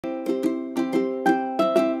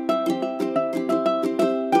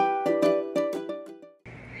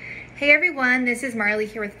Hey everyone, this is Marley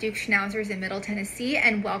here with Duke Schnauzers in Middle Tennessee,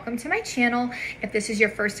 and welcome to my channel. If this is your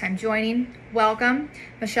first time joining, welcome.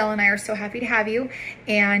 Michelle and I are so happy to have you.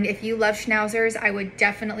 And if you love Schnauzers, I would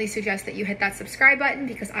definitely suggest that you hit that subscribe button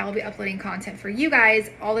because I will be uploading content for you guys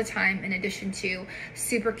all the time, in addition to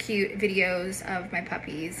super cute videos of my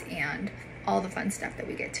puppies and all the fun stuff that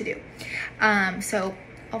we get to do. So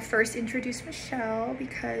I'll first introduce Michelle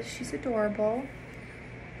because she's adorable.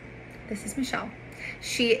 This is Michelle.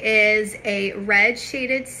 She is a red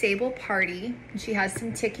shaded sable party, and she has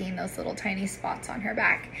some ticking, those little tiny spots on her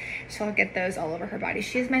back. So I'll get those all over her body.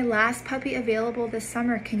 She is my last puppy available this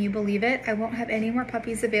summer. Can you believe it? I won't have any more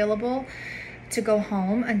puppies available to go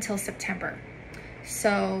home until September.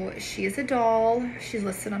 So she is a doll. She's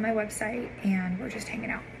listed on my website and we're just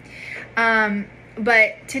hanging out.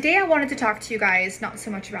 But today I wanted to talk to you guys, not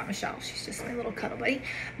so much about Michelle, she's just my little cuddle buddy,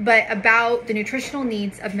 but about the nutritional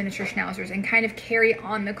needs of miniature Schnauzers and kind of carry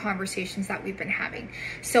on the conversations that we've been having.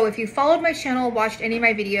 So if you followed my channel, watched any of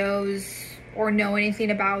my videos, or know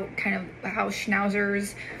anything about kind of how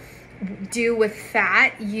Schnauzers do with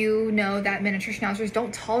fat, you know that miniature Schnauzers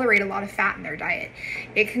don't tolerate a lot of fat in their diet.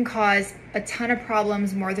 It can cause a ton of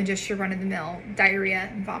problems, more than just your run-of-the-mill diarrhea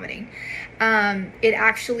and vomiting. It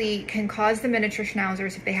actually can cause the miniature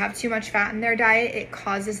Schnauzers, if they have too much fat in their diet, it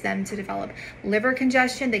causes them to develop liver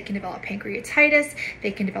congestion. They can develop pancreatitis.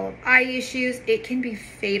 They can develop eye issues. It can be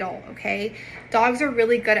fatal, okay? Dogs are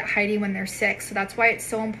really good at hiding when they're sick, so that's why it's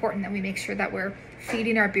so important that we make sure that we're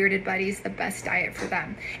feeding our bearded buddies the best diet for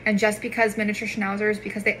them. And just because miniature Schnauzers,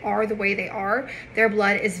 because they are the way they are, their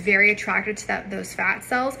blood is very attracted to those fat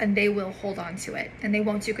cells, and they will hold on to it, and they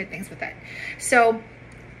won't do good things with it. So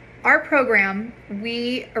our program,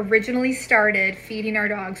 we originally started feeding our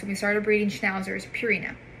dogs when we started breeding Schnauzers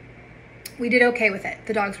Purina. We did okay with it.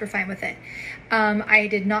 The dogs were fine with it. I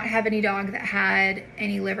did not have any dog that had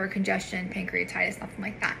any liver congestion, pancreatitis, nothing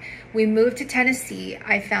like that. We moved to Tennessee.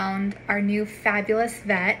 I found our new fabulous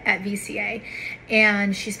vet at VCA,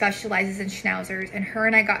 and she specializes in Schnauzers, and her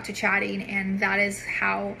and I got to chatting, and that is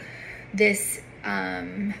how this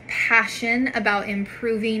passion about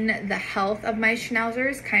improving the health of my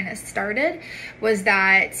Schnauzers kind of started. Was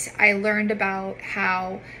that I learned about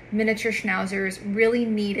how miniature Schnauzers really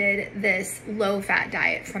needed this low-fat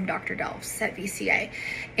diet from Dr. Delph's at VCA,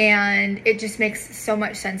 and it just makes so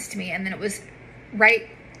much sense to me. And then it was right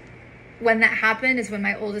when that happened is when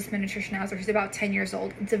my oldest miniature Schnauzer, who's about 10 years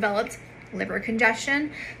old, developed liver congestion,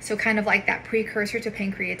 so kind of like that precursor to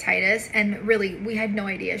pancreatitis. And really, we had no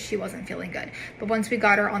idea she wasn't feeling good. But once we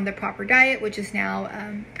got her on the proper diet, which is now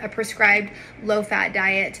a prescribed low-fat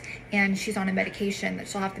diet, and she's on a medication that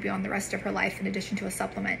she'll have to be on the rest of her life in addition to a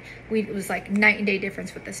supplement, it was like night and day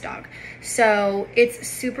difference with this dog. So it's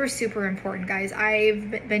super, super important, guys.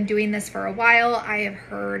 I've been doing this for a while. I have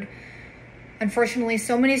heard, unfortunately,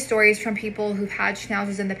 so many stories from people who've had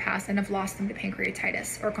Schnauzers in the past and have lost them to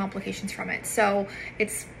pancreatitis or complications from it. So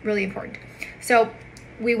it's really important. So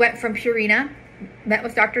we went from Purina, met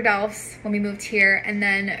with Dr. Delph's when we moved here, and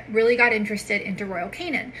then really got interested into Royal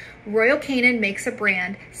Canin. Royal Canin makes a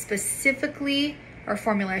brand specifically, or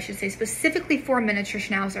formula I should say, specifically for miniature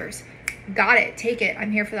Schnauzers. Got it, take it.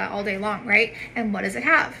 I'm here for that all day long, right? And what does it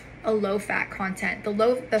have? A low fat content.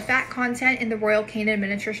 The fat content in the Royal Canin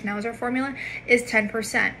miniature Schnauzer formula is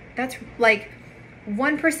 10%. That's like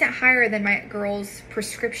 1% higher than my girl's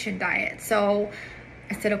prescription diet. So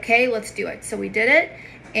I said, okay, let's do it. So we did it,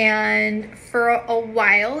 and for a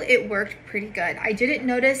while it worked pretty good. I didn't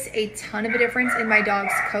notice a ton of a difference in my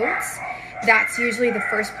dog's coats. That's usually the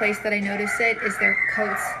first place that I notice it, is their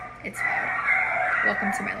coats. It's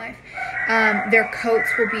welcome to my life. Their coats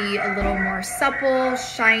will be a little more supple,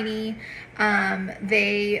 shiny.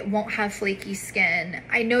 They won't have flaky skin.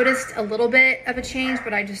 I noticed a little bit of a change,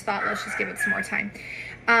 but I just thought, let's just give it some more time.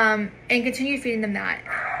 And continued feeding them that.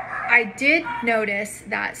 I did notice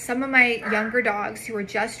that some of my younger dogs who were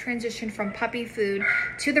just transitioned from puppy food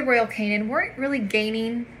to the Royal Canin weren't really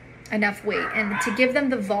gaining enough weight. And to give them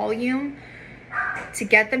the volume to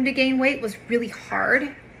get them to gain weight was really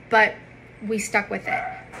hard, but we stuck with it.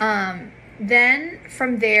 Then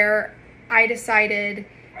from there, I decided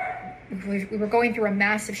we were going through a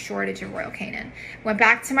massive shortage of Royal Canin. Went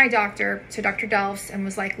back to my doctor, to Dr. Delph's, and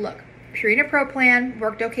was like, look, Purina Pro Plan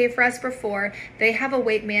worked okay for us before. They have a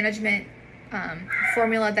weight management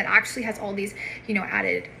formula that actually has all these,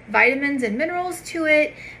 added vitamins and minerals to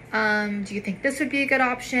it. Do you think this would be a good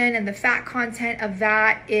option? And the fat content of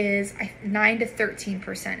that is 9 to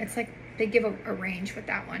 13%. It's like they give a range with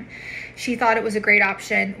that one. She thought it was a great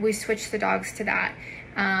option. We switched the dogs to that.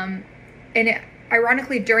 And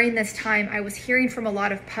ironically, during this time, I was hearing from a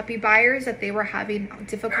lot of puppy buyers that they were having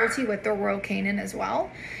difficulty with their Royal Canin as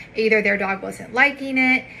well. Either their dog wasn't liking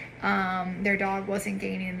it, their dog wasn't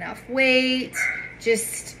gaining enough weight,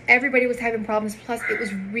 just everybody was having problems. Plus, it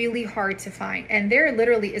was really hard to find. And there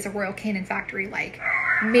literally is a Royal Canin factory, like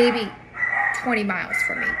maybe 20 miles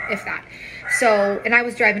from me, if that. So, and I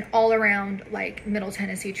was driving all around like Middle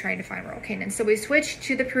Tennessee trying to find Royal Canin. So we switched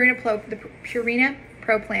to the Purina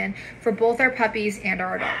Pro plan for both our puppies and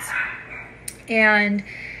our adults. And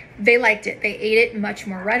they liked it. They ate it much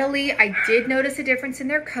more readily. I did notice a difference in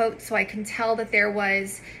their coat, so I can tell that there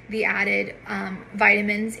was the added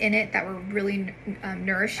vitamins in it that were really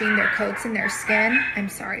nourishing their coats and their skin. I'm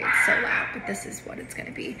sorry, it's so loud, but this is what it's going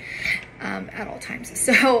to be at all times.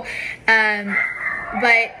 So,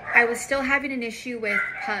 but I was still having an issue with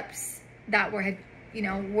pups that were, you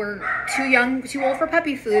know, were too young, too old for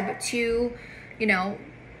puppy food, but too, you know,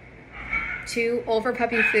 too old for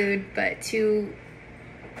puppy food, but too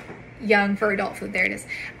young for adult food. There it is.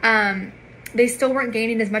 They still weren't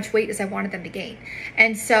gaining as much weight as I wanted them to gain.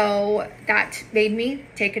 And so that made me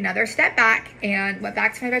take another step back and went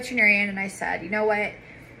back to my veterinarian, and I said, you know what,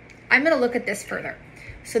 I'm going to look at this further.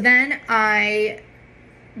 So then I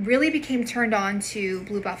really became turned on to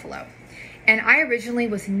Blue Buffalo. And I originally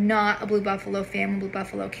was not a Blue Buffalo fan when Blue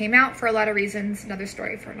Buffalo came out for a lot of reasons. Another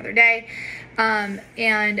story for another day.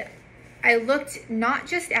 And I looked not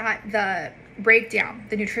just at the breakdown,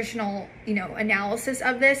 the nutritional, you know, analysis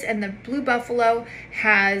of this, and the Blue Buffalo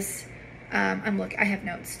has, I have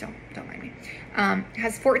notes, don't mind me,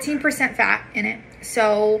 has 14% fat in it.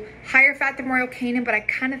 So higher fat than Royal Canin, but I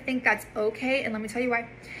kind of think that's okay. And let me tell you why.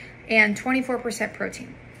 And 24%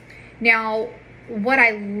 protein. Now, what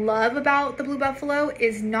I love about the Blue Buffalo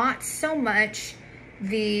is not so much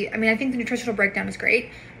I think the nutritional breakdown is great,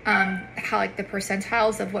 how like the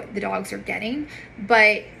percentiles of what the dogs are getting,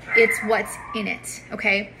 but it's what's in it,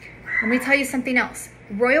 okay? Let me tell you something else.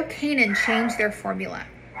 Royal Canin changed their formula.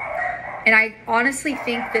 And I honestly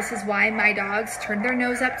think this is why my dogs turned their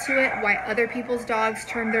nose up to it, why other people's dogs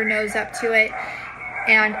turned their nose up to it.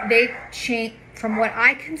 And they changed, from what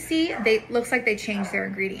I can see, looks like they changed their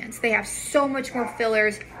ingredients. They have so much more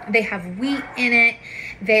fillers. They have wheat in it.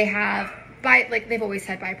 They have, like they've always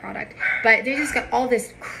had byproduct, but they just got all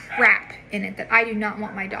this crap in it that I do not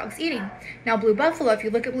want my dogs eating. Now, Blue Buffalo, if you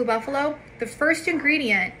look at Blue Buffalo, the first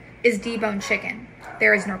ingredient is deboned chicken.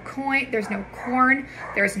 There is no there's no corn,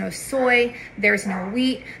 there's no soy, there's no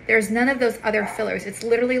wheat, there's none of those other fillers. It's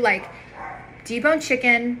literally like deboned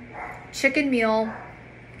chicken, chicken meal,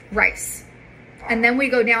 rice. And then we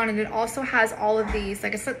go down, and it also has all of these,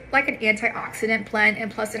 like it's like an antioxidant blend, and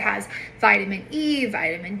plus it has vitamin E,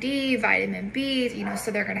 vitamin D, vitamin B, you know, so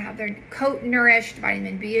they're going to have their coat nourished.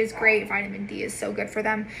 Vitamin B is great. Vitamin D is so good for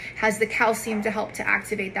them. Has the calcium to help to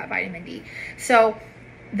activate that vitamin D. So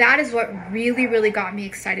that is what really, really got me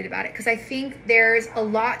excited about it, because I think there's a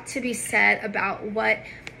lot to be said about what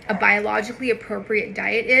a biologically appropriate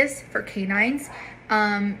diet is for canines.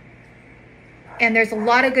 And there's a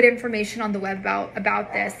lot of good information on the web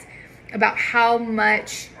about this, about how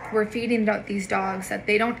much we're feeding these dogs that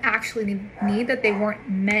they don't actually need, that they weren't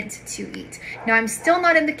meant to eat. Now, I'm still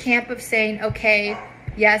not in the camp of saying, okay,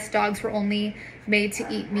 yes, dogs were only made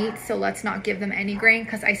to eat meat, so let's not give them any grain,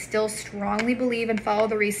 because I still strongly believe and follow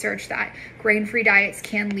the research that grain-free diets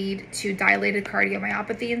can lead to dilated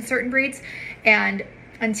cardiomyopathy in certain breeds. And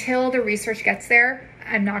until the research gets there,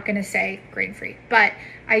 I'm not going to say grain-free. But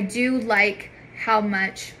I do like how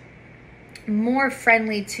much more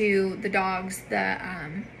friendly to the dogs the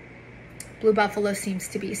Blue Buffalo seems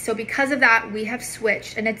to be. So because of that, we have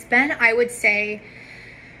switched, and it's been, I would say,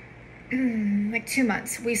 like 2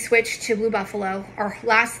 months. We switched to Blue Buffalo. Our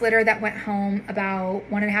last litter that went home about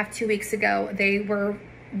 1.5 to 2 weeks ago, they were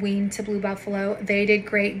weaned to Blue Buffalo. They did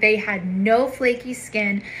great. They had no flaky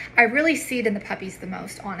skin. I really see it in the puppies the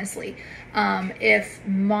most, honestly. If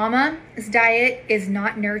mama's diet is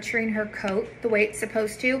not nurturing her coat the way it's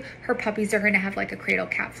supposed to, her puppies are going to have like a cradle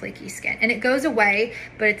cap flaky skin, and it goes away,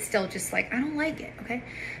 but it's still just like, I don't like it. Okay.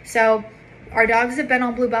 So our dogs have been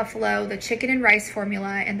on Blue Buffalo, the chicken and rice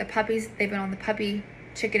formula, and the puppies, they've been on the puppy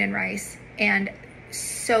chicken and rice, and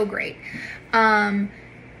so great.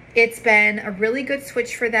 It's been a really good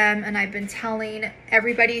switch for them, and I've been telling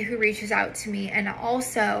everybody who reaches out to me, and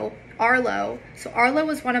also Arlo. So Arlo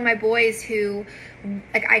was one of my boys who,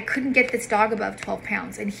 like, I couldn't get this dog above 12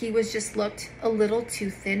 pounds, and he was just looked a little too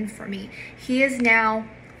thin for me. He is now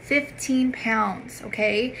 15 pounds,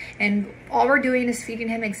 okay? And all we're doing is feeding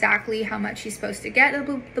him exactly how much he's supposed to get,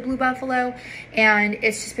 the Blue Buffalo, and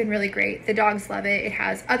it's just been really great. The dogs love it. It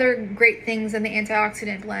has other great things in the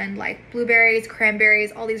antioxidant blend, like blueberries,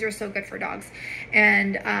 cranberries. All these are so good for dogs,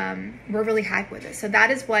 and we're really happy with it. So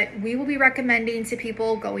that is what we will be recommending to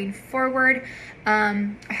people going forward.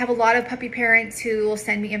 I have a lot of puppy parents who will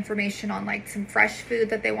send me information on like some fresh food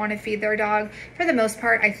that they want to feed their dog. For the most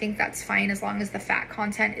part, I think that's fine as long as the fat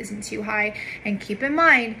content isn't too high. And keep in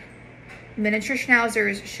mind, miniature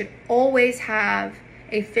schnauzers should always have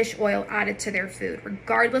a fish oil added to their food,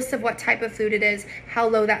 regardless of what type of food it is, how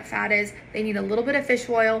low that fat is. They need a little bit of fish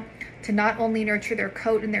oil to not only nurture their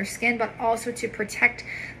coat and their skin, but also to protect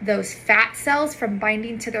those fat cells from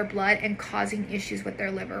binding to their blood and causing issues with their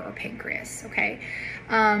liver or pancreas, okay?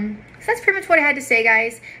 So that's pretty much what I had to say,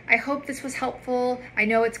 guys. I hope this was helpful. I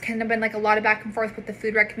know it's kind of been like a lot of back and forth with the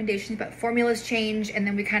food recommendations, but formulas change, and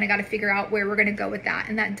then we kind of got to figure out where we're going to go with that,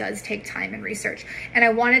 and that does take time and research. And I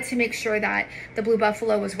wanted to make sure that the Blue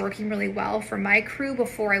Buffalo was working really well for my crew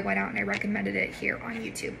before I went out and I recommended it here on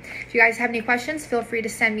YouTube. If you guys have any questions, feel free to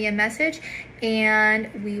send me a message,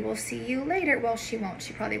 and we will see you later. Well, she won't.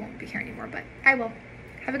 She probably won't be here anymore, but I will.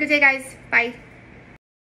 Have a good day, guys. Bye.